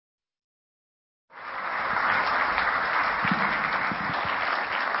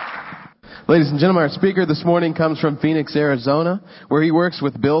Ladies and gentlemen, our speaker this morning comes from Phoenix, Arizona, where he works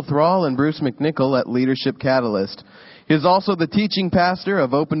with Bill Thrall and Bruce McNichol at Leadership Catalyst. He is also the teaching pastor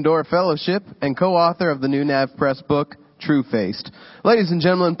of Open Door Fellowship and co-author of the New Nav Press book, Truefaced. Ladies and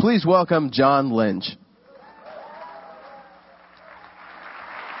gentlemen, please welcome John Lynch.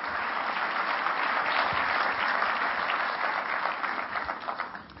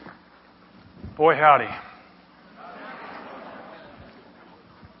 Boy, howdy.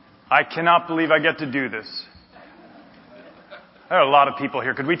 I cannot believe I get to do this. There are a lot of people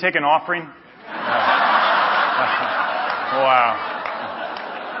here. Could we take an offering? Wow.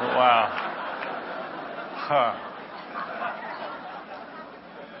 Wow. Huh.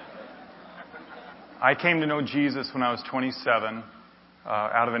 I came to know Jesus when I was 27,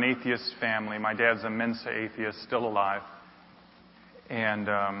 out of an atheist family. My dad's a Mensa atheist, still alive. And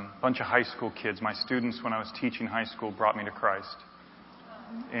a bunch of high school kids, my students when I was teaching high school, brought me to Christ.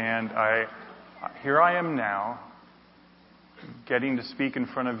 And here I am now, getting to speak in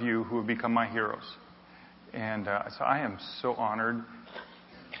front of you who have become my heroes. And so I am so honored,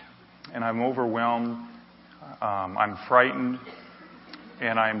 and I'm overwhelmed, I'm frightened,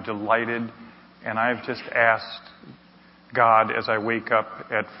 and I'm delighted. And I've just asked God as I wake up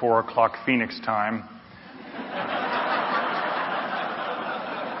at 4 o'clock Phoenix time,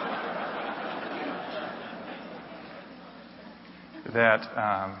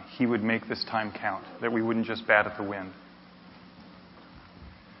 that He would make this time count, that we wouldn't just bat at the wind.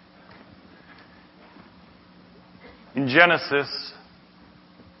 In Genesis,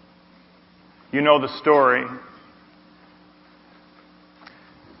 you know the story.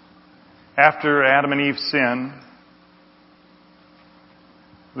 After Adam and Eve sinned,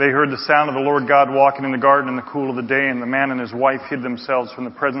 they heard the sound of the Lord God walking in the garden in the cool of the day, and the man and his wife hid themselves from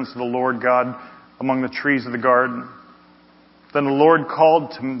the presence of the Lord God among the trees of the garden. Then the Lord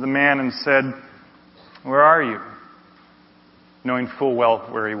called to the man and said, "Where are you?" Knowing full well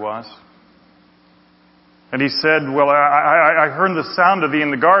where he was. And he said, "Well, I heard the sound of thee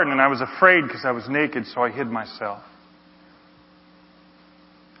in the garden, and I was afraid because I was naked, so I hid myself."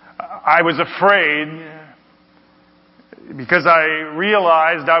 I was afraid because I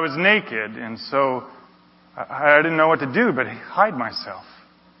realized I was naked, and so I didn't know what to do but hide myself.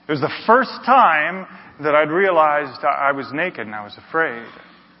 It was the first time that I'd realized I was naked and I was afraid.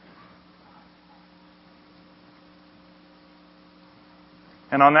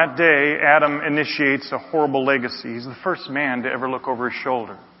 And on that day, Adam initiates a horrible legacy. He's the first man to ever look over his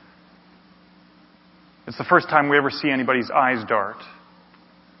shoulder. It's the first time we ever see anybody's eyes dart.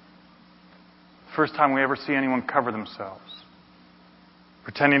 First time we ever see anyone cover themselves,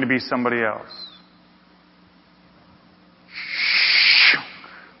 pretending to be somebody else.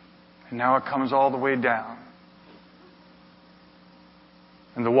 And now it comes all the way down.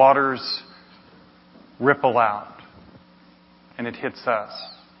 And the waters ripple out. And it hits us.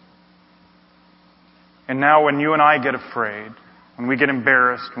 And now when you and I get afraid, when we get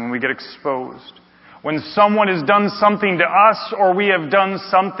embarrassed, when we get exposed, when someone has done something to us or we have done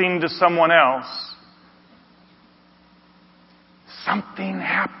something to someone else, something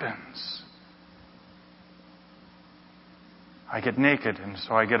happens. I get naked, and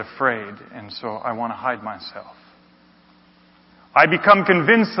so I get afraid, and so I want to hide myself. I become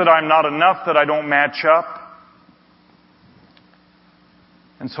convinced that I'm not enough, that I don't match up.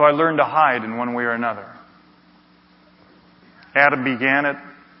 And so I learn to hide in one way or another. Adam began it.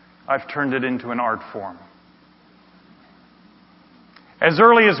 I've turned it into an art form. As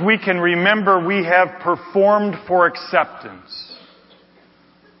early as we can remember, we have performed for acceptance.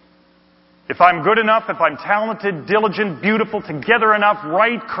 If I'm good enough, if I'm talented, diligent, beautiful, together enough,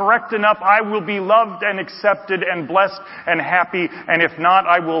 right, correct enough, I will be loved and accepted and blessed and happy. And if not,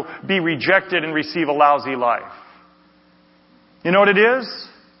 I will be rejected and receive a lousy life. You know what it is?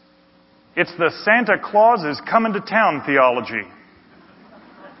 It's the Santa Claus is coming to town theology.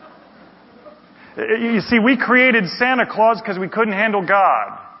 You see, we created Santa Claus because we couldn't handle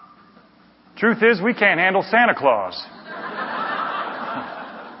God. Truth is, we can't handle Santa Claus.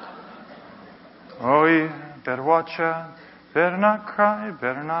 Oh, you better watch out. Better not cry.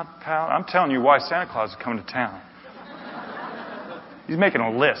 Better not pout. I'm telling you why Santa Claus is coming to town. He's making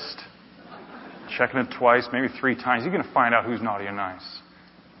a list. Checking it twice, maybe 3 times. You're going to find out who's naughty or nice.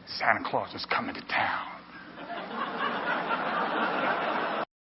 Santa Claus is coming to town.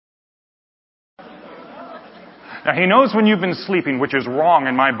 Now, he knows when you've been sleeping, which is wrong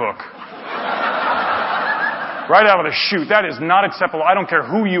in my book. Right out of the chute. That is not acceptable. I don't care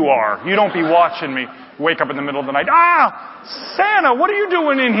who you are. You don't be watching me wake up in the middle of the night. Ah! Santa, what are you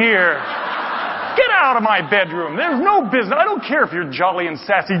doing in here? Get out of my bedroom. There's no business. I don't care if you're jolly and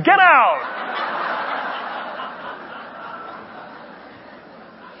sassy. Get out.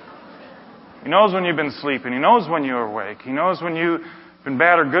 He knows when you've been sleeping. He knows when you're awake. He knows when you've been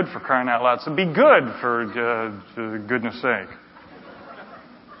bad or good, for crying out loud. So be good, for goodness sake.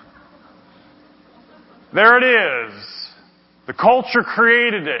 There it is. The culture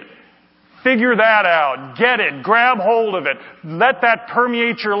created it. Figure that out. Get it. Grab hold of it. Let that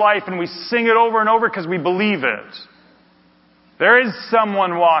permeate your life, and we sing it over and over because we believe it. There is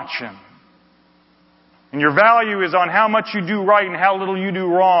someone watching. And your value is on how much you do right and how little you do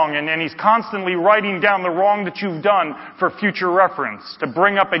wrong. And He's constantly writing down the wrong that you've done for future reference, to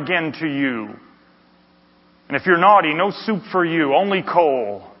bring up again to you. And if you're naughty, no soup for you, only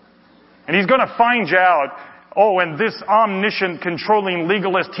coal. And He's going to find you out. Oh, and this omniscient, controlling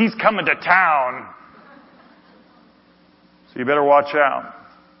legalist, he's coming to town. So you better watch out.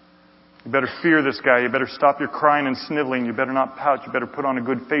 You better fear this guy. You better stop your crying and sniveling. You better not pout. You better put on a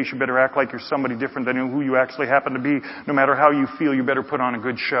good face. You better act like you're somebody different than who you actually happen to be. No matter how you feel, you better put on a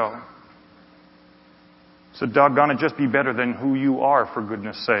good show. So doggone it, just be better than who you are, for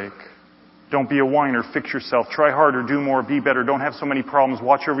goodness sake. Don't be a whiner. Fix yourself. Try harder. Do more. Be better. Don't have so many problems.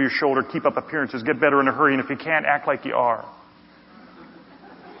 Watch over your shoulder. Keep up appearances. Get better in a hurry. And if you can't, act like you are.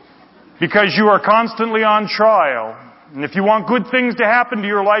 Because you are constantly on trial. And if you want good things to happen to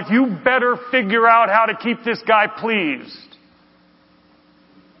your life, you better figure out how to keep this guy pleased.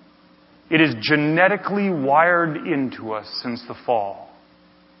 It is genetically wired into us since the fall.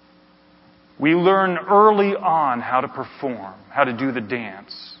 We learn early on how to perform, how to do the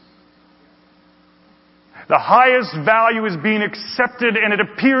dance. The highest value is being accepted, and it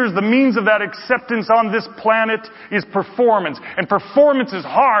appears the means of that acceptance on this planet is performance. And performance is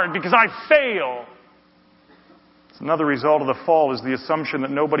hard because I fail. Another result of the fall is the assumption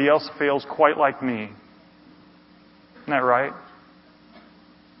that nobody else fails quite like me. Isn't that right?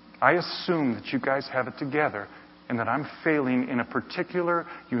 I assume that you guys have it together and that I'm failing in a particular,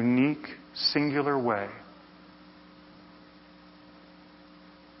 unique, singular way.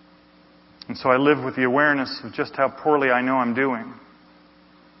 And so I live with the awareness of just how poorly I know I'm doing.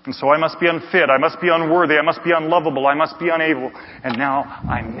 And so I must be unfit, I must be unworthy, I must be unlovable, I must be unable. And now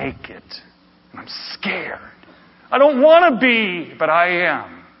I'm naked. And I'm scared. I don't want to be, but I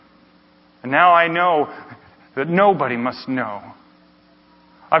am. And now I know that nobody must know.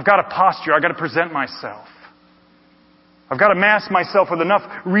 I've got a posture. I've got to present myself. I've got to mask myself with enough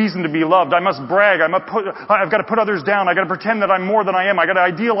reason to be loved. I must brag. I've got to put others down. I've got to pretend that I'm more than I am. I've got to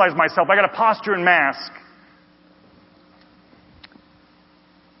idealize myself. I've got to posture and mask.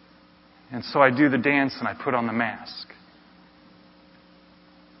 And so I do the dance and I put on the mask.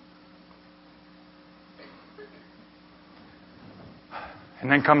 And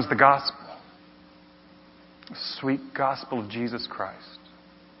then comes the gospel. The sweet gospel of Jesus Christ.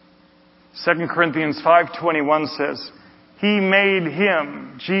 2 Corinthians 5:21 says, He made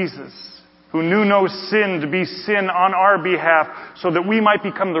Him, Jesus, who knew no sin, to be sin on our behalf, so that we might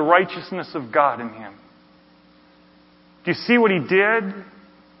become the righteousness of God in Him. Do you see what He did?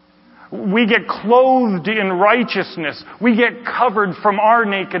 We get clothed in righteousness. We get covered from our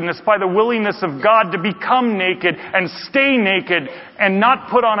nakedness by the willingness of God to become naked and stay naked and not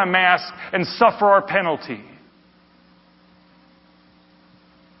put on a mask and suffer our penalty.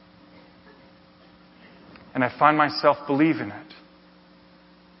 And I find myself believing it.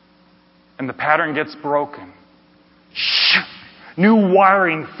 And the pattern gets broken. New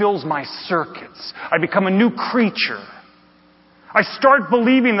wiring fills my circuits. I become a new creature. I start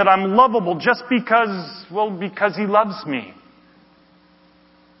believing that I'm lovable just because He loves me.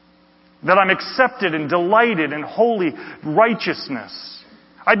 That I'm accepted and delighted in holy righteousness.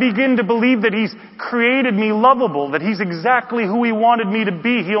 I begin to believe that He's created me lovable, that He's exactly who He wanted me to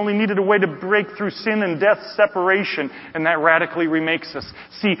be. He only needed a way to break through sin and death's separation, and that radically remakes us.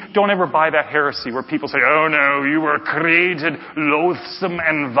 See, don't ever buy that heresy where people say, oh no, you were created loathsome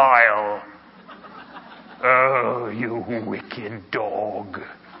and vile. Oh, you wicked dog.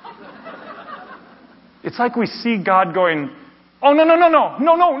 It's like we see God going, oh,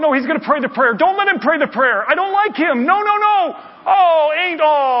 no, He's going to pray the prayer. Don't let Him pray the prayer. I don't like Him. No.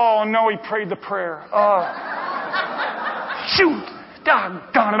 Oh, no, He prayed the prayer. Shoot,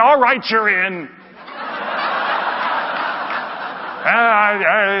 doggone it. All right, you're in.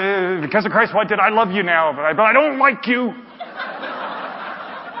 Because of Christ, what did I love you now? But I don't like you.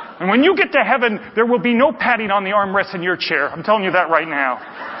 And when you get to heaven, there will be no patting on the armrest in your chair. I'm telling you that right now.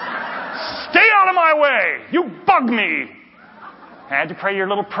 Stay out of my way. You bug me. Had to pray your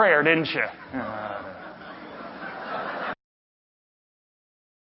little prayer, didn't you?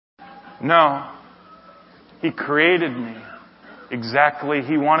 No. He created me exactly.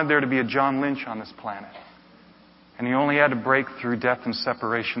 He wanted there to be a John Lynch on this planet. And He only had to break through death and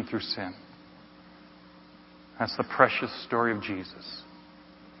separation through sin. That's the precious story of Jesus.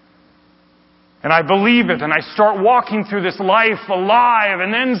 And I believe it, and I start walking through this life alive,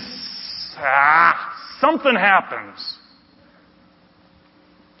 and then something happens.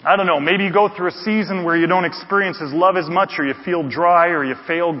 I don't know, maybe you go through a season where you don't experience His love as much, or you feel dry, or you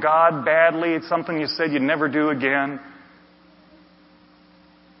fail God badly. It's something you said you'd never do again.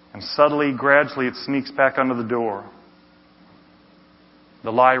 And subtly, gradually, it sneaks back under the door.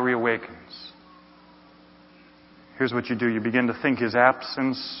 The lie reawakens. Here's what you do. You begin to think His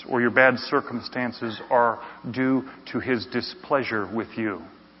absence or your bad circumstances are due to His displeasure with you.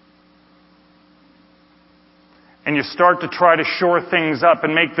 And you start to try to shore things up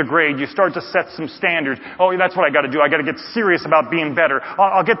and make the grade. You start to set some standards. Oh, that's what I got to do. I got to get serious about being better.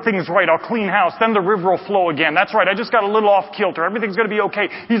 I'll get things right. I'll clean house. Then the river will flow again. That's right. I just got a little off kilter. Everything's going to be okay.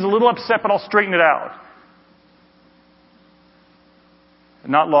 He's a little upset, but I'll straighten it out.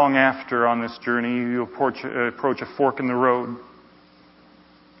 Not long after on this journey, you approach a fork in the road.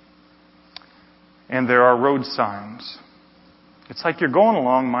 And there are road signs. It's like you're going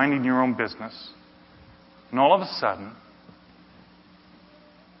along minding your own business. And all of a sudden,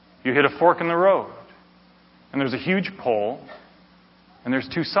 you hit a fork in the road. And there's a huge pole. And there's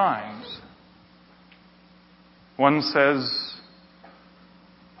two signs. One says,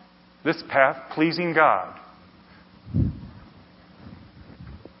 "This path pleasing God."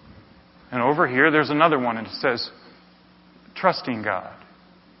 And over here, there's another one, and it says, "Trusting God."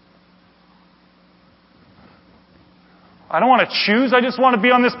 I don't want to choose. I just want to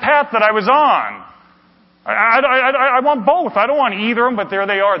be on this path that I was on. I want both. I don't want either of them, but there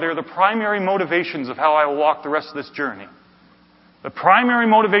they are. They're the primary motivations of how I will walk the rest of this journey. The primary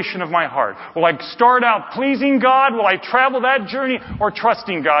motivation of my heart. Will I start out pleasing God? Will I travel that journey? Or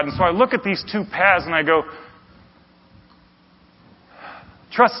trusting God? And so I look at these two paths and I go,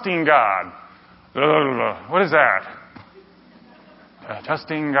 trusting God. What is that?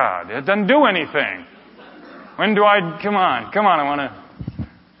 Trusting God. It doesn't do anything. When do I... Come on, I want to...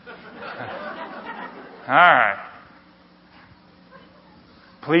 All right.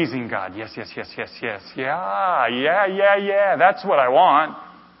 Pleasing God. Yes. Yeah. That's what I want.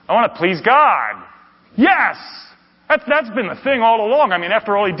 I want to please God. Yes! That's been the thing all along. I mean,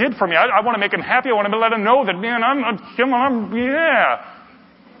 after all He did for me, I want to make Him happy. I want to let Him know that, man, yeah.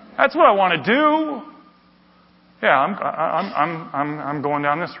 That's what I want to do. Yeah, I'm going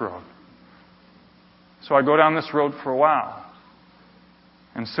down this road. So I go down this road for a while.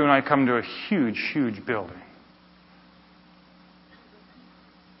 And soon I come to a huge building.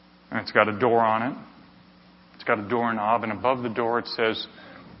 And it's got a door on it. It's got a doorknob, and above the door it says,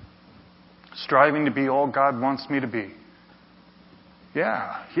 "Striving to be all God wants me to be."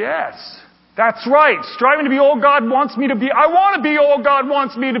 Yeah, yes. That's right. Striving to be all God wants me to be. I want to be all God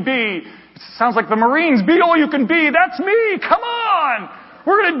wants me to be. It sounds like the Marines. Be all you can be. That's me. Come on.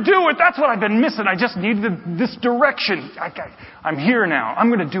 We're going to do it. That's what I've been missing. I just needed this direction. I'm here now. I'm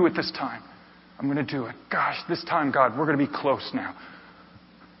going to do it this time. I'm going to do it. Gosh, this time, God, we're going to be close now.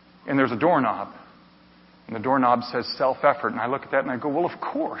 And there's a doorknob. And the doorknob says self-effort. And I look at that and I go, well, of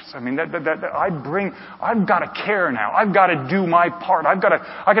course. I mean, I've got to care now. I've got to do my part. I've got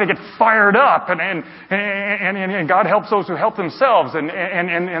to get fired up. And God helps those who help themselves. And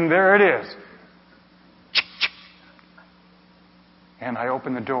there it is. And I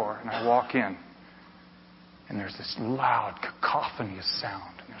open the door and I walk in. And there's this loud cacophony of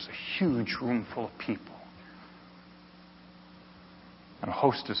sound. And there's a huge room full of people. And a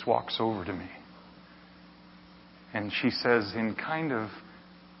hostess walks over to me. And she says in kind of,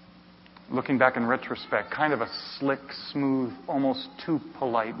 looking back in retrospect, kind of a slick, smooth, almost too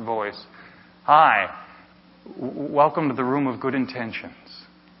polite voice. "Hi, welcome to the room of good intentions."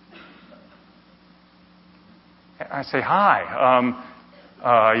 I say, "Hi,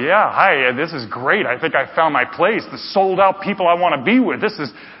 hi, this is great. I think I found my place. The sold out people I want to be with.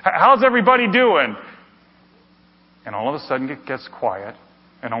 How's everybody doing?" And all of a sudden it gets quiet.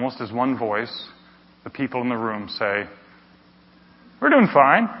 And almost as one voice, the people in the room say, "We're doing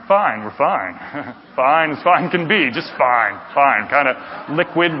fine. Fine, we're fine. Fine as fine can be. Just fine. Fine. Kind of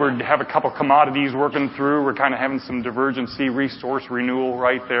liquid. We have a couple commodities working through. We're kind of having some divergency, resource renewal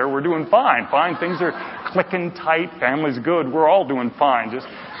right there. We're doing fine. Fine. Things are clicking tight. Family's good. We're all doing fine. Just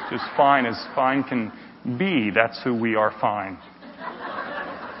fine as fine can be. That's who we are, fine.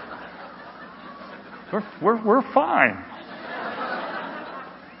 We're fine."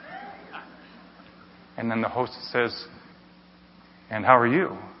 And then the host says, "And how are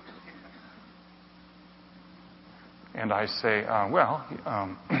you?" And I say,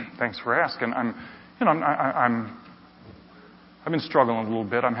 thanks for asking. I've been struggling a little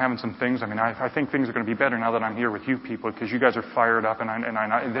bit. I'm having some things. I think things are going to be better now that I'm here with you people, because you guys are fired up,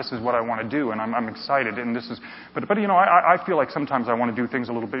 and this is what I want to do, and I'm excited. And this is, but I feel like sometimes I want to do things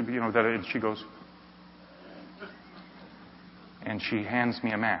a little bit, and she goes, and she hands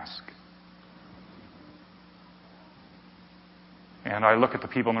me a mask. And I look at the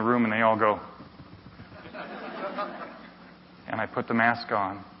people in the room, and they all go. And I put the mask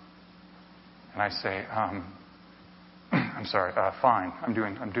on, and I say, I'm sorry, fine. I'm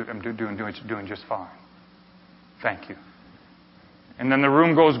doing just fine. Thank you. And then the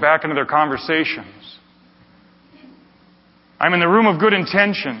room goes back into their conversations. I'm in the room of good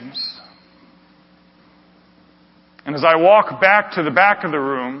intentions. And as I walk back to the back of the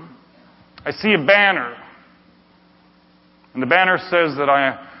room, I see a banner. And the banner says that I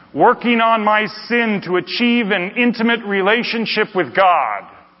am working on my sin to achieve an intimate relationship with God.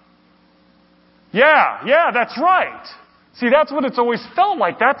 Yeah, that's right. See, that's what it's always felt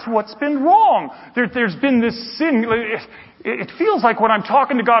like. That's what's been wrong. There's been this sin. It feels like when I'm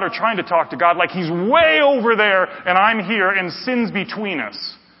talking to God or trying to talk to God, like He's way over there and I'm here and sin's between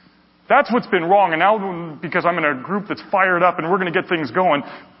us. That's what's been wrong. And now, because I'm in a group that's fired up and we're going to get things going,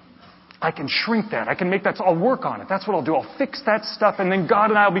 I can shrink that. I can make that. I'll work on it. That's what I'll do. I'll fix that stuff, and then God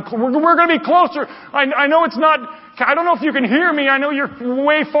and I will be. We're going to be closer. I know it's not. I don't know if you can hear me. I know you're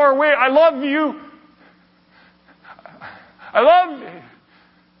way far away. I love you.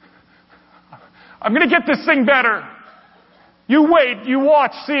 I'm going to get this thing better. You wait. You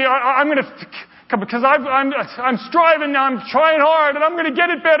watch. See, I'm going to, because I'm striving now. I'm trying hard, and I'm going to get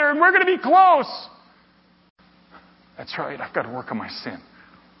it better, and we're going to be close. That's right. I've got to work on my sin.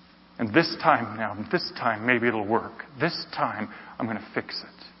 And this time maybe it'll work. This time I'm going to fix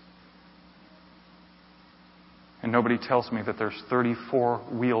it. And nobody tells me that there's 34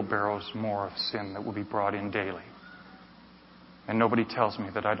 wheelbarrows more of sin that will be brought in daily. And nobody tells me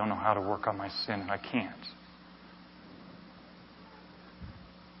that I don't know how to work on my sin, and I can't.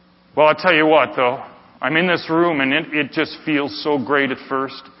 Well, I'll tell you what, though. I'm in this room, and it just feels so great at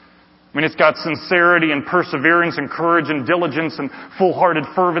first. It's got sincerity and perseverance and courage and diligence and full-hearted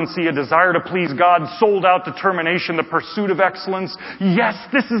fervency, a desire to please God, sold-out determination, the pursuit of excellence. Yes,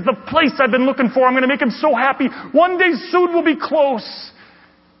 this is the place I've been looking for. I'm going to make Him so happy. One day soon we'll be close.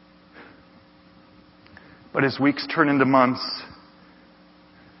 But as weeks turn into months,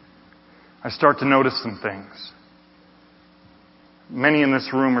 I start to notice some things. Many in this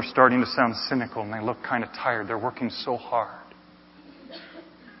room are starting to sound cynical, and they look kind of tired. They're working so hard.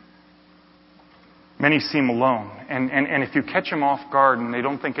 Many seem alone. And if you catch them off guard and they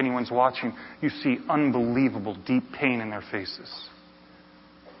don't think anyone's watching, you see unbelievable deep pain in their faces.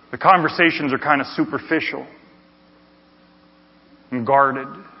 The conversations are kind of superficial and guarded.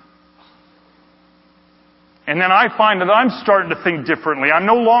 And then I find that I'm starting to think differently. I'm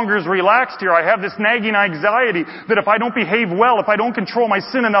no longer as relaxed here. I have this nagging anxiety that if I don't behave well, if I don't control my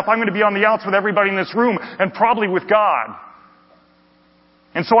sin enough, I'm going to be on the outs with everybody in this room and probably with God.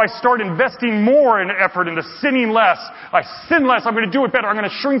 And so I start investing more in effort into sinning less. I sin less. I'm going to do it better. I'm going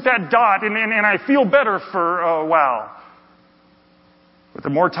to shrink that dot, and I feel better for a while. But the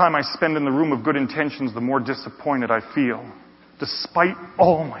more time I spend in the room of good intentions, the more disappointed I feel. Despite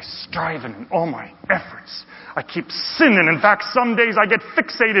all my striving and all my efforts, I keep sinning. In fact, some days I get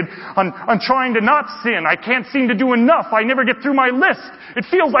fixated on trying to not sin. I can't seem to do enough. I never get through my list. It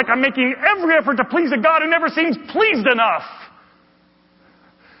feels like I'm making every effort to please a God who never seems pleased enough.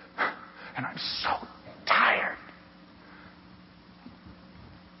 And I'm so tired.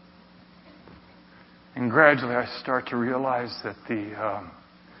 And gradually I start to realize that the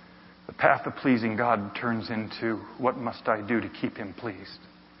path of pleasing God turns into, what must I do to keep Him pleased?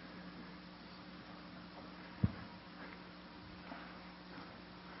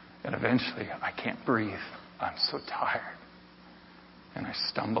 And eventually I can't breathe. I'm so tired. And I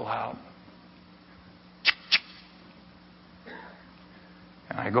stumble out.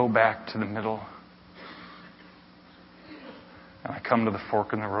 And I go back to the middle. And I come to the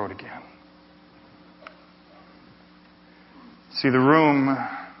fork in the road again. See, the room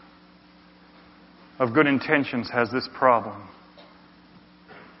of good intentions has this problem.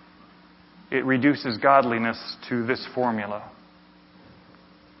 It reduces godliness to this formula.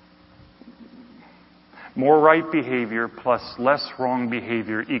 More right behavior plus less wrong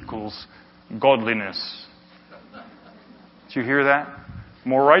behavior equals godliness. Did you hear that?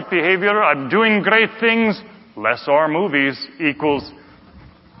 More right behavior, I'm doing great things, less R movies equals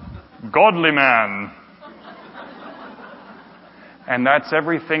godly man. And that's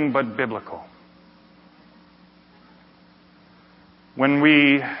everything but biblical. When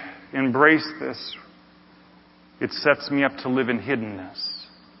we embrace this, it sets me up to live in hiddenness.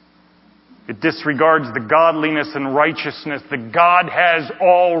 It disregards the godliness and righteousness that God has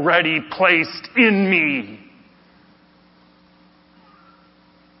already placed in me.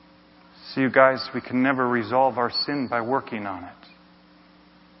 See, you guys, we can never resolve our sin by working on it.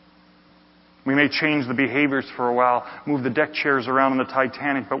 We may change the behaviors for a while, move the deck chairs around in the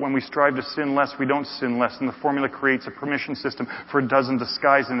Titanic, but when we strive to sin less, we don't sin less. And the formula creates a permission system for a dozen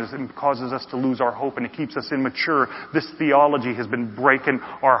disguises and it causes us to lose our hope and it keeps us immature. This theology has been breaking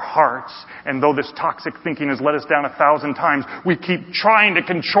our hearts. And though this toxic thinking has let us down 1,000 times, we keep trying to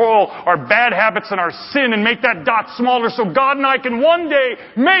control our bad habits and our sin and make that dot smaller so God and I can one day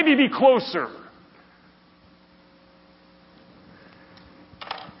maybe be closer.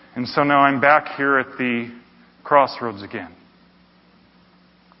 And so now I'm back here at the crossroads again.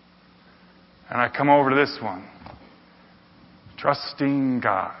 And I come over to this one. Trusting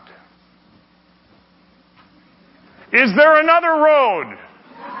God. Is there another road?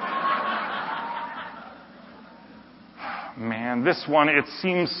 Man, this one, it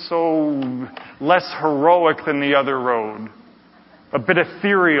seems so less heroic than the other road. A bit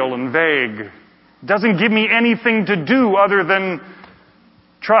ethereal and vague. Doesn't give me anything to do other than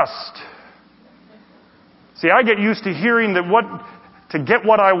trust. See, I get used to hearing that to get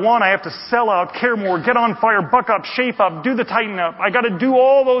what I want, I have to sell out, care more, get on fire, buck up, shape up, do the tighten up. I got to do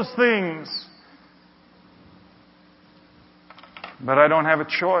all those things. But I don't have a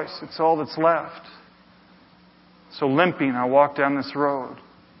choice. It's all that's left. So limping, I walk down this road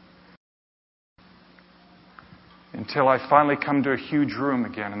until I finally come to a huge room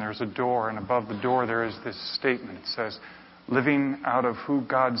again, and there's a door, and above the door there is this statement. It says, living out of who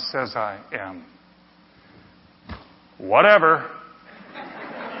God says I am. Whatever.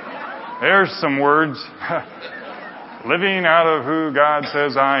 There's some words. Living out of who God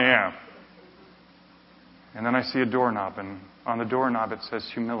says I am. And then I see a doorknob, and on the doorknob it says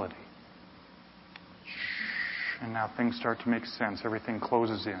humility. And now things start to make sense. Everything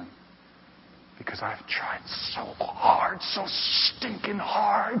closes in. Because I've tried so hard, so stinking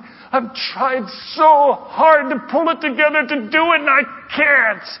hard. I've tried so hard to pull it together to do it, and I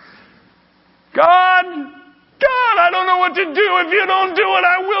can't. God, I don't know what to do. If you don't do it,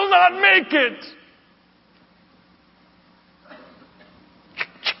 I will not make it.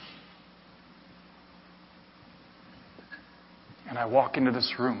 And I walk into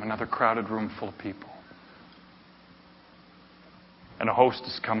this room, another crowded room full of people. And a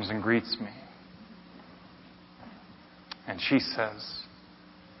hostess comes and greets me. And she says,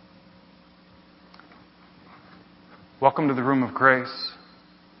 welcome to the room of grace.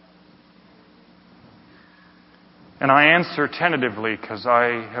 And I answer tentatively because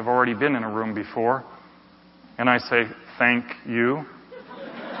I have already been in a room before. And I say, thank you.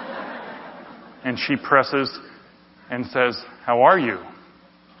 And she presses and says, how are you?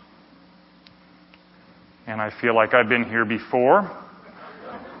 And I feel like I've been here before.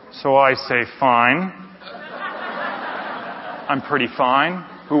 So I say, fine. I'm pretty fine.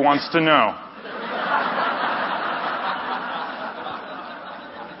 Who wants to know?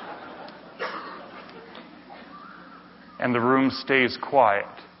 And the room stays quiet.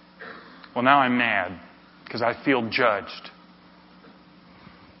 Well, now I'm mad because I feel judged.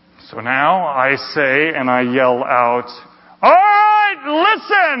 So now I say and I yell out, all right,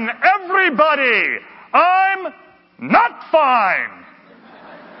 listen, everybody, I'm not fine.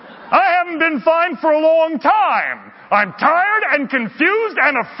 I haven't been fine for a long time. I'm tired and confused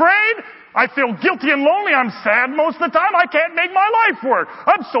and afraid. I feel guilty and lonely. I'm sad most of the time. I can't make my life work.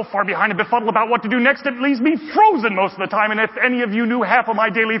 I'm so far behind and befuddled about what to do next, it leaves me frozen most of the time. And if any of you knew half of my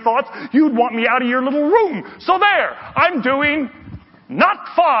daily thoughts, you'd want me out of your little room. So there, I'm doing not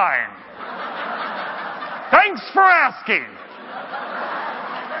fine. Thanks for asking.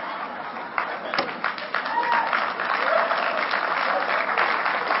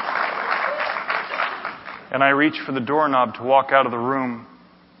 And I reach for the doorknob to walk out of the room,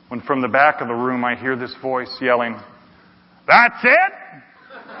 when from the back of the room I hear this voice yelling, that's it?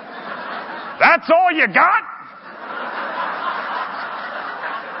 That's all you got?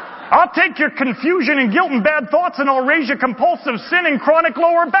 I'll take your confusion and guilt and bad thoughts and I'll raise your compulsive sin and chronic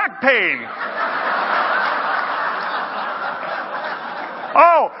lower back pain.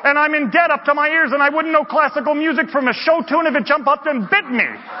 Oh, and I'm in debt up to my ears and I wouldn't know classical music from a show tune if it jumped up and bit me.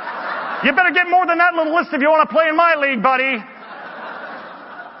 You better get more than that little list if you want to play in my league, buddy.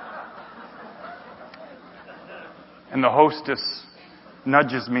 And the hostess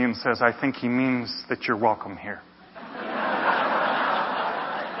nudges me and says, I think he means that you're welcome here.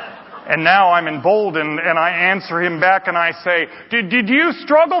 And now I'm emboldened and I answer him back and I say, did you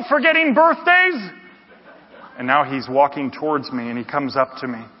struggle forgetting birthdays? And now he's walking towards me and he comes up to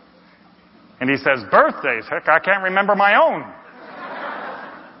me. And he says, birthdays? Heck, I can't remember my own.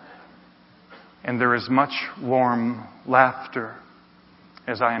 And there is much warm laughter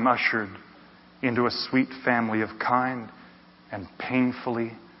as I am ushered into a sweet family of kind and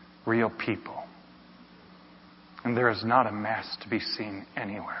painfully real people. And there is not a mask to be seen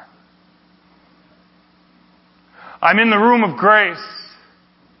anywhere. I'm in the room of grace,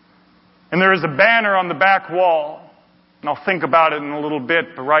 and there is a banner on the back wall. And I'll think about it in a little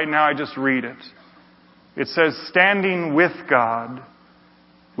bit, but right now I just read it. It says, standing with God,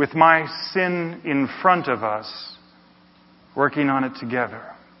 with my sin in front of us, working on it together.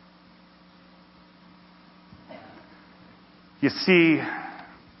 You see,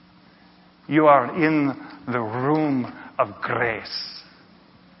 you are in the room of grace.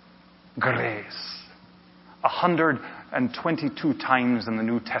 Grace. 122 times in the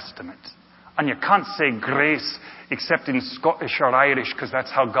New Testament. And you can't say grace except in Scottish or Irish because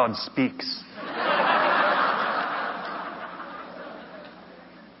that's how God speaks.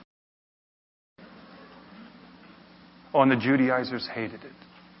 Oh, and the Judaizers hated it.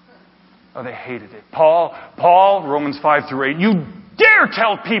 Oh, they hated it. Paul, Romans 5-8, you dare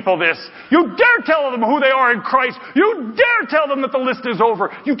tell people this. You dare tell them who they are in Christ. You dare tell them that the list is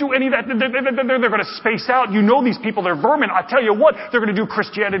over. You do any of that, they're going to space out. You know these people, they're vermin. I tell you what, they're going to do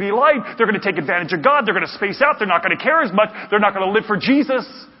Christianity light. They're going to take advantage of God. They're going to space out. They're not going to care as much. They're not going to live for Jesus.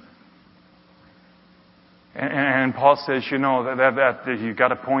 And Paul says, you know, that you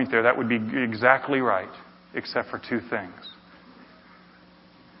got a point there. That would be exactly right, except for two things.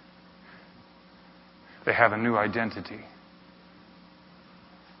 They have a new identity.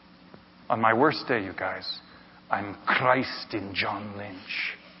 On my worst day, you guys, I'm Christ in John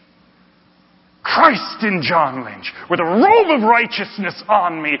Lynch. Christ in John Lynch, with a robe of righteousness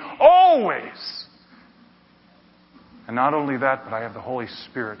on me, always. And not only that, but I have the Holy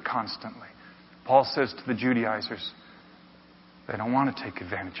Spirit constantly. Paul says to the Judaizers, they don't want to take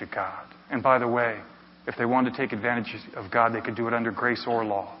advantage of God. And by the way, if they wanted to take advantage of God, they could do it under grace or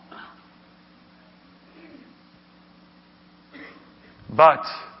law. But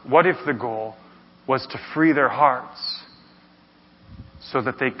what if the goal was to free their hearts so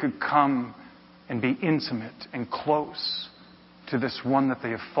that they could come and be intimate and close to this one that they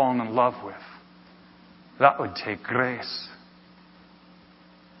have fallen in love with? That would take grace.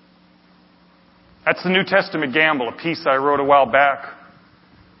 That's the New Testament gamble, a piece I wrote a while back.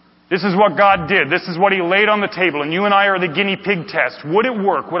 This is what God did. This is what He laid on the table. And you and I are the guinea pig test. Would it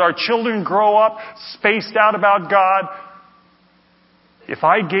work? Would our children grow up spaced out about God? If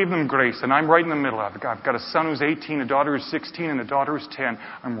I gave them grace, and I'm right in the middle of it. I've got a son who's 18, a daughter who's 16, and a daughter who's 10.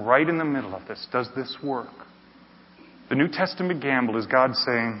 I'm right in the middle of this. Does this work? The New Testament gamble is God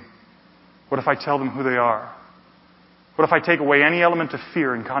saying, what if I tell them who they are? What if I take away any element of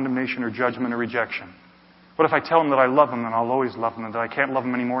fear and condemnation or judgment or rejection? What if I tell them that I love them and I'll always love them and that I can't love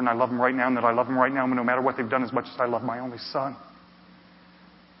them anymore and I love them right now and that I love them right now no matter what they've done as much as I love my only son?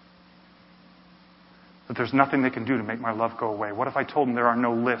 That there's nothing they can do to make my love go away. What if I told them there are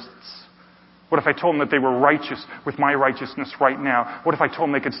no lists? What if I told them that they were righteous with my righteousness right now? What if I told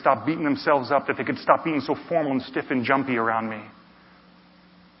them they could stop beating themselves up, that they could stop being so formal and stiff and jumpy around me?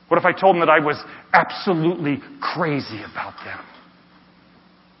 What if I told them that I was absolutely crazy about them?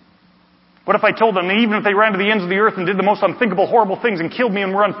 What if I told them that even if they ran to the ends of the earth and did the most unthinkable, horrible things and killed me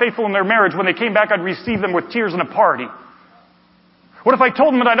and were unfaithful in their marriage, when they came back I'd receive them with tears and a party? What if I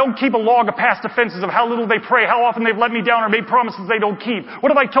told them that I don't keep a log of past offenses of how little they pray, how often they've let me down or made promises they don't keep?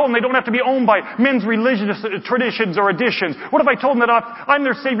 What if I told them they don't have to be owned by men's religious traditions or additions? What if I told them that if I'm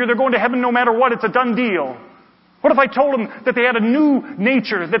their Savior, they're going to heaven no matter what, it's a done deal? What if I told them that they had a new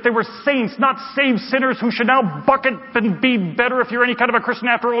nature, that they were saints, not saved sinners who should now bucket and be better if you're any kind of a Christian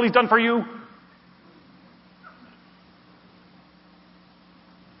after all He's done for you?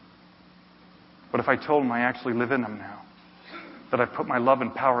 What if I told them I actually live in them now? That I've put my love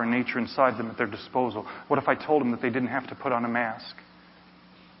and power and nature inside them at their disposal? What if I told them that they didn't have to put on a mask?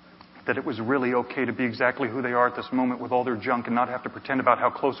 That it was really okay to be exactly who they are at this moment with all their junk and not have to pretend about how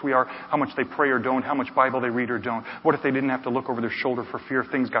close we are, how much they pray or don't, how much Bible they read or don't? What if they didn't have to look over their shoulder for fear if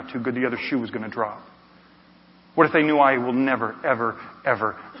things got too good, the other shoe was going to drop? What if they knew I will never, ever,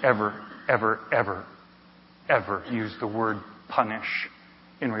 ever, ever, ever, ever, ever use the word punish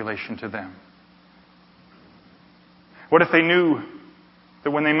in relation to them? What if they knew That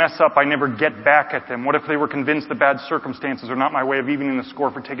when they mess up, I never get back at them? What if they were convinced that bad circumstances are not my way of evening the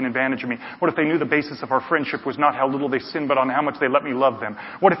score for taking advantage of me? What if they knew the basis of our friendship was not how little they sinned, but on how much they let me love them?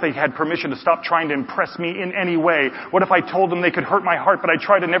 What if they had permission to stop trying to impress me in any way? What if I told them they could hurt my heart, but I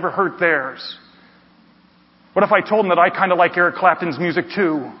try to never hurt theirs? What if I told them that I kind of like Eric Clapton's music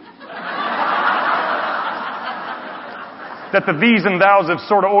too? That the these and thous have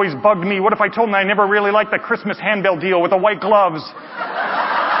sort of always bugged me. What if I told them I never really liked that Christmas handbell deal with the white gloves?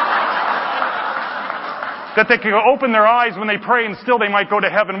 That they could open their eyes when they pray and still they might go to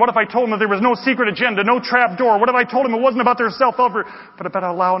heaven. What if I told them that there was no secret agenda, no trap door? What if I told them it wasn't about their self-effort, but about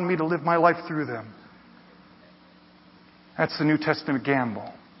allowing me to live my life through them? That's the New Testament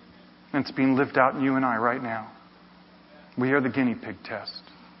gamble. And it's being lived out in you and I right now. We are the guinea pig test.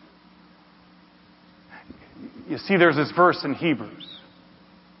 You see, there's this verse in Hebrews.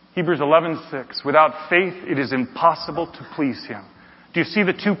 Hebrews 11:6. Without faith, it is impossible to please Him. Do you see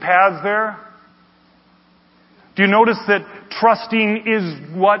the two paths there? Do you notice that trusting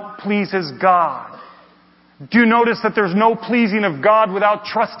is what pleases God? Do you notice that there's no pleasing of God without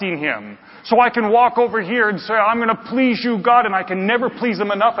trusting Him? So I can walk over here and say, I'm going to please you, God, and I can never please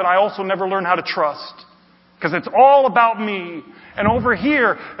Him enough, and I also never learn how to trust. Because it's all about me. And over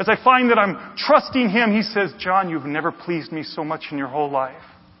here, as I find that I'm trusting Him, He says, John, you've never pleased me so much in your whole life.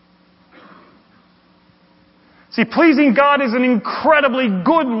 See, pleasing God is an incredibly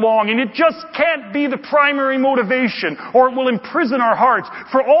good longing. It just can't be the primary motivation, or it will imprison our hearts.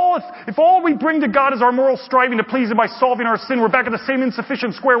 If all we bring to God is our moral striving to please Him by solving our sin, we're back at the same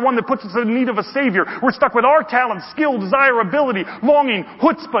insufficient square one that puts us in need of a Savior. We're stuck with our talent, skill, desire, ability, longing,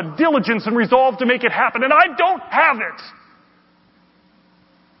 chutzpah, diligence, and resolve to make it happen. And I don't have it.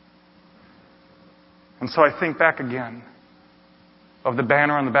 And so I think back again of the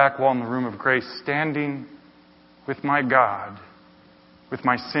banner on the back wall in the room of grace, standing with my God, with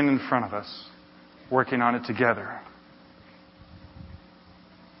my sin in front of us, working on it together.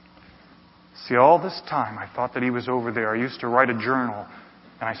 See, all this time I thought that He was over there. I used to write a journal,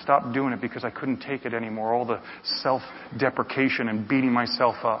 and I stopped doing it because I couldn't take it anymore, all the self-deprecation and beating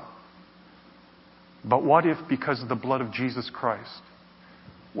myself up. But what if, because of the blood of Jesus Christ,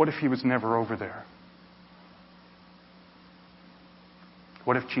 what if He was never over there?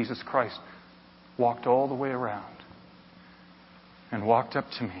 What if Jesus Christ walked all the way around and walked up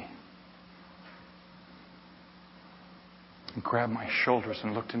to me and grabbed my shoulders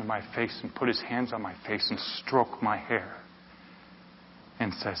and looked into my face and put His hands on my face and stroked my hair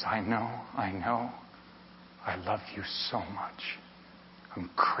and says, I know, I love you so much. I'm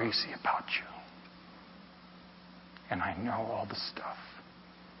crazy about you. And I know all the stuff.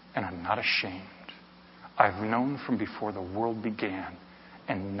 And I'm not ashamed. I've known from before the world began,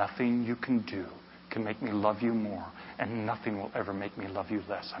 and nothing you can do can make me love you more, and nothing will ever make me love you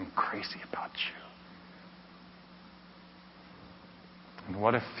less. I'm crazy about you. And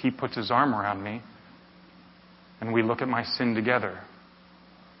what if He puts His arm around me and we look at my sin together?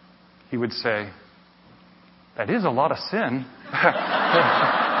 He would say, that is a lot of sin.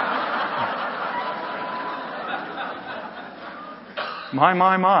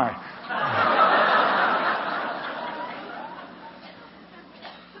 My.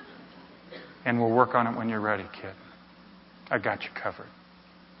 And we'll work on it when you're ready, kid. I got you covered.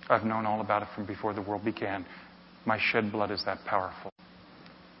 I've known all about it from before the world began. My shed blood is that powerful.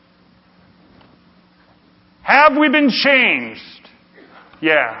 Have we been changed?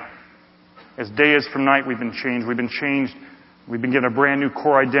 Yeah. As day is from night, we've been changed. We've been changed. We've been given a brand new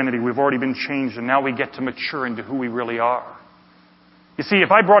core identity. We've already been changed, and now we get to mature into who we really are. You see,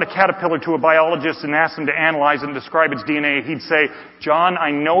 if I brought a caterpillar to a biologist and asked him to analyze it and describe its DNA, he'd say, John,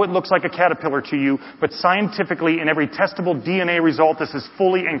 I know it looks like a caterpillar to you, but scientifically, in every testable DNA result, this is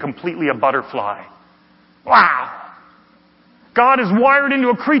fully and completely a butterfly. Wow! God is wired into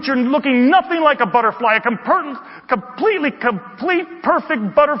a creature looking nothing like a butterfly, a complete,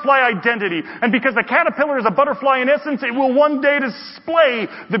 perfect butterfly identity. And because the caterpillar is a butterfly in essence, it will one day display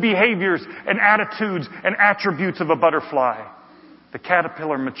the behaviors and attitudes and attributes of a butterfly. The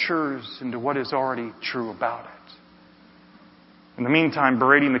caterpillar matures into what is already true about it. In the meantime,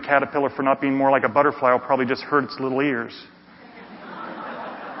 berating the caterpillar for not being more like a butterfly will probably just hurt its little ears.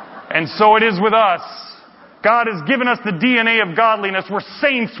 And so it is with us. God has given us the DNA of godliness. We're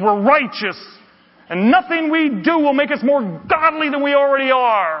saints. We're righteous. And nothing we do will make us more godly than we already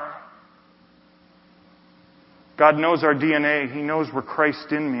are. God knows our DNA. He knows we're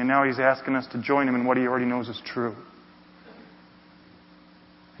Christ in me. And now He's asking us to join Him in what He already knows is true.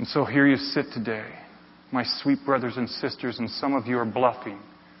 And so here you sit today, my sweet brothers and sisters, and some of you are bluffing.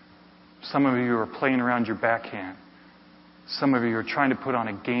 Some of you are playing around your backhand. Some of you are trying to put on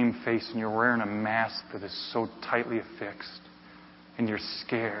a game face and you're wearing a mask that is so tightly affixed. And you're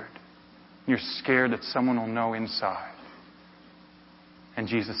scared. You're scared that someone will know inside. And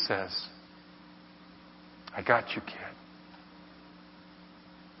Jesus says, I got you, kid.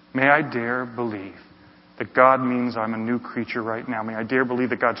 May I dare believe that God means I'm a new creature right now. May I dare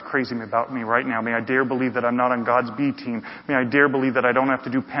believe that God's crazy about me right now. May I dare believe that I'm not on God's B team. May I dare believe that I don't have to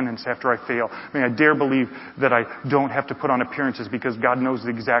do penance after I fail. May I dare believe that I don't have to put on appearances because God knows the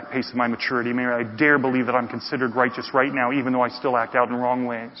exact pace of my maturity. May I dare believe that I'm considered righteous right now even though I still act out in wrong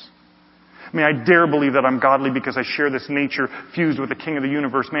ways. May I dare believe that I'm godly because I share this nature fused with the King of the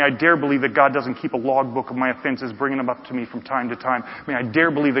universe. May I dare believe that God doesn't keep a logbook of my offenses, bringing them up to me from time to time. May I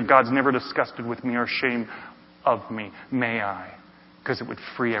dare believe that God's never disgusted with me or ashamed of me. May I? Because it would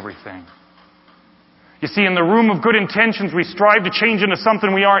free everything. You see, in the room of good intentions, we strive to change into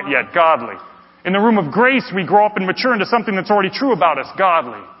something we aren't yet, godly. In the room of grace, we grow up and mature into something that's already true about us,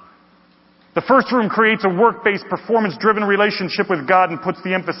 godly. The first room creates a work-based, performance-driven relationship with God and puts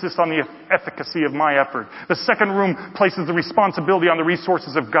the emphasis on the efficacy of my effort. The second room places the responsibility on the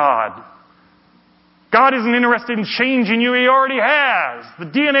resources of God. God isn't interested in changing you. He already has. The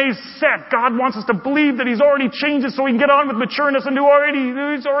DNA's set. God wants us to believe that He's already changed us so we can get on with maturing us into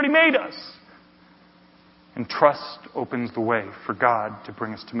who He's already made us. And trust opens the way for God to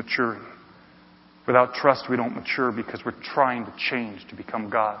bring us to maturity. Without trust, we don't mature because we're trying to change to become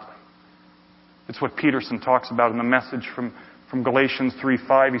godly. It's what Peterson talks about in the message from Galatians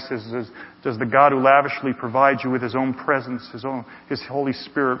 3:5. He says, does the God who lavishly provides you with His own presence, His Holy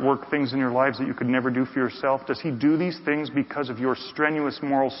Spirit, work things in your lives that you could never do for yourself? Does He do these things because of your strenuous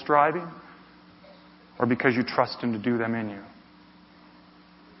moral striving? Or because you trust Him to do them in you?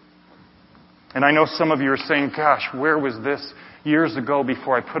 And I know some of you are saying, gosh, where was this years ago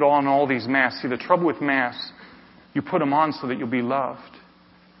before I put on all these masks? See, the trouble with masks, you put them on so that you'll be loved.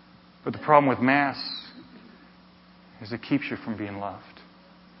 But the problem with masks is it keeps you from being loved.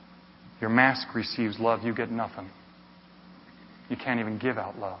 Your mask receives love, you get nothing. You can't even give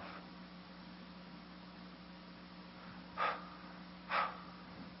out love.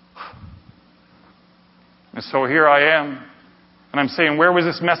 And so here I am, and I'm saying, where was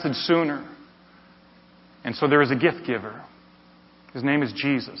this message sooner? And so there is a gift giver. His name is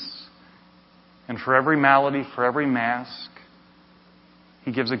Jesus. And for every malady, for every mask,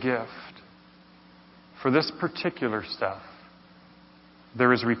 He gives a gift. For this particular stuff,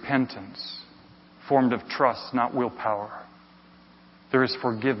 there is repentance, formed of trust, not willpower. There is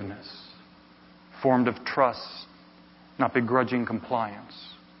forgiveness, formed of trust, not begrudging compliance.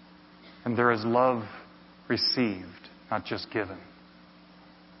 And there is love received, not just given.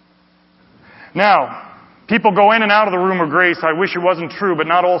 Now, people go in and out of the room of grace. I wish it wasn't true, but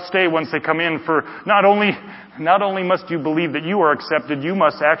not all stay once they come in. For not only must you believe that you are accepted, you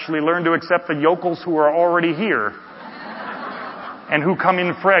must actually learn to accept the yokels who are already here and who come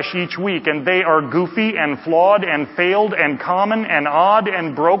in fresh each week. And they are goofy and flawed and failed and common and odd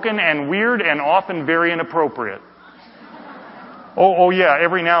and broken and weird and often very inappropriate. Oh yeah,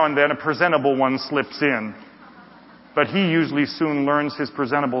 every now and then a presentable one slips in. But he usually soon learns his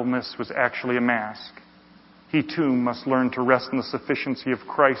presentableness was actually a mask. He too must learn to rest in the sufficiency of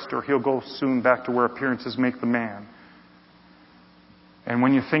Christ, or he'll go soon back to where appearances make the man. And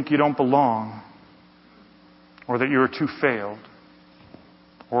when you think you don't belong, or that you're too failed,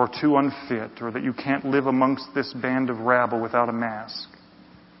 or too unfit, or that you can't live amongst this band of rabble without a mask,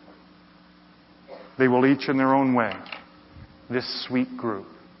 they will each in their own way, this sweet group,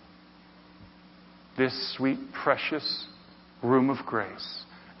 this sweet, precious room of grace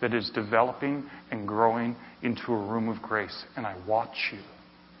that is developing and growing into a room of grace. And I watch you.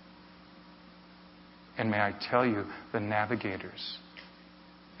 And may I tell you, the Navigators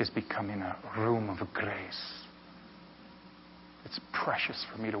is becoming a room of grace. It's precious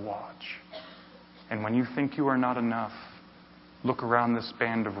for me to watch. And when you think you are not enough, look around this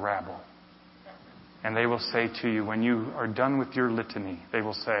band of rabble. And they will say to you, when you are done with your litany, they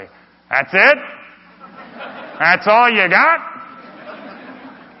will say, "That's it? That's all you got?"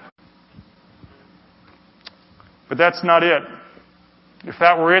 But that's not it. If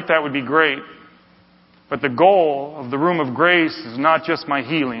that were it, that would be great. But the goal of the room of grace is not just my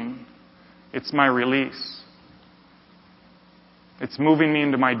healing. It's my release. It's moving me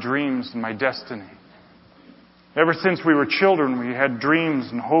into my dreams and my destiny. Ever since we were children, we had dreams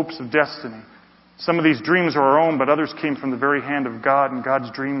and hopes of destiny. Some of these dreams are our own, but others came from the very hand of God, and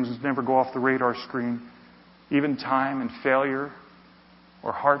God's dreams never go off the radar screen. Even time and failure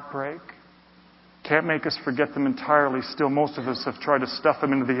or heartbreak Can't make us forget them entirely. Still, most of us have tried to stuff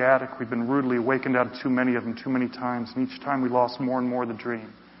them into the attic. We've been rudely awakened out of too many of them too many times, and each time we lost more and more of the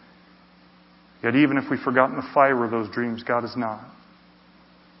dream. Yet even if we've forgotten the fire of those dreams, God has not.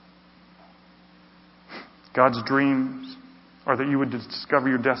 God's dreams are that you would discover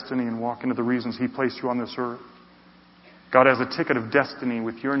your destiny and walk into the reasons He placed you on this earth. God has a ticket of destiny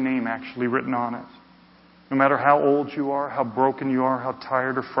with your name actually written on it. No matter how old you are, how broken you are, how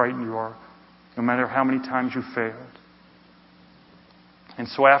tired or frightened you are, no matter how many times you failed. And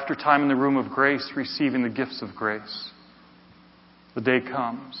so after time in the room of grace, receiving the gifts of grace, the day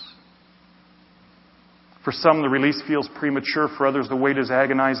comes. For some, the release feels premature. For others, the wait is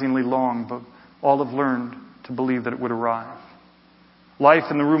agonizingly long. But all have learned to believe that it would arrive. Life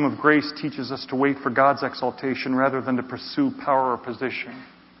in the room of grace teaches us to wait for God's exaltation rather than to pursue power or position.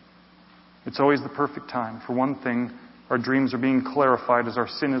 It's always the perfect time. For one thing, our dreams are being clarified as our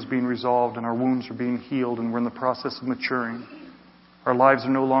sin is being resolved and our wounds are being healed and we're in the process of maturing. Our lives are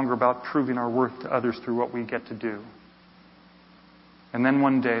no longer about proving our worth to others through what we get to do. And then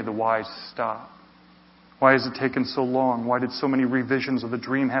one day the whys stop. Why has it taken so long? Why did so many revisions of the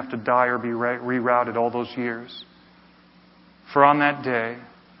dream have to die or be rerouted all those years? For on that day,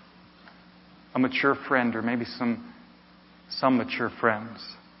 a mature friend, or maybe some mature friends,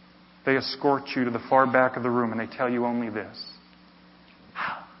 they escort you to the far back of the room and they tell you only this.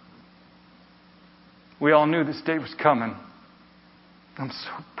 We all knew this day was coming. I'm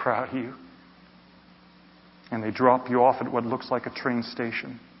so proud of you. And they drop you off at what looks like a train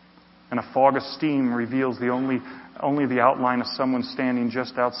station. And a fog of steam reveals only the outline of someone standing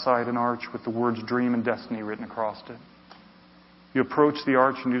just outside an arch with the words dream and destiny written across it. You approach the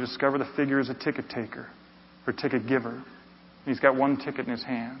arch and you discover the figure is a ticket taker or ticket giver. He's got one ticket in his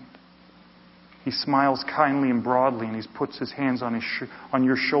hand. He smiles kindly and broadly and he puts his hands on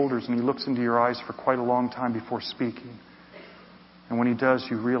your shoulders and he looks into your eyes for quite a long time before speaking. And when he does,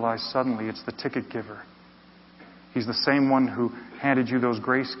 you realize suddenly it's the ticket giver. He's the same one who handed you those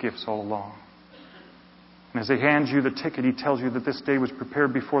grace gifts all along. And as he hands you the ticket, he tells you that this day was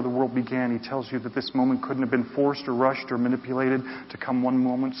prepared before the world began. He tells you that this moment couldn't have been forced or rushed or manipulated to come one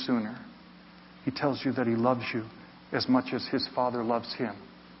moment sooner. He tells you that he loves you as much as his Father loves him.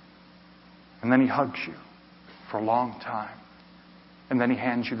 And then he hugs you for a long time. And then he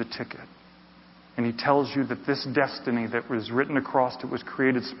hands you the ticket. And he tells you that this destiny that was written across it was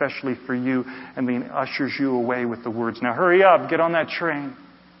created specially for you, and then ushers you away with the words, now hurry up, get on that train.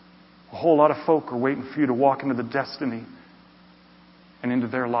 A whole lot of folk are waiting for you to walk into the destiny and into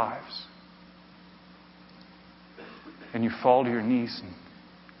their lives. And you fall to your knees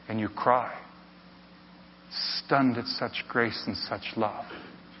and you cry, stunned at such grace and such love.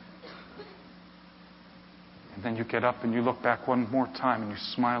 And then you get up and you look back one more time and you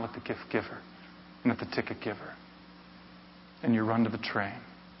smile at the gift giver and at the ticket giver. And you run to the train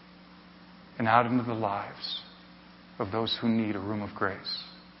and out into the lives of those who need a room of grace.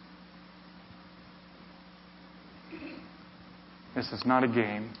 This is not a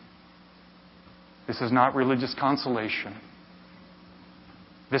game. This is not religious consolation.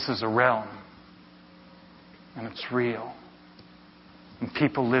 This is a realm. And it's real. And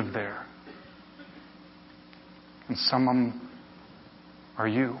people live there. And some of them are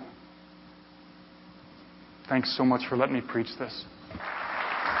you. Thanks so much for letting me preach this.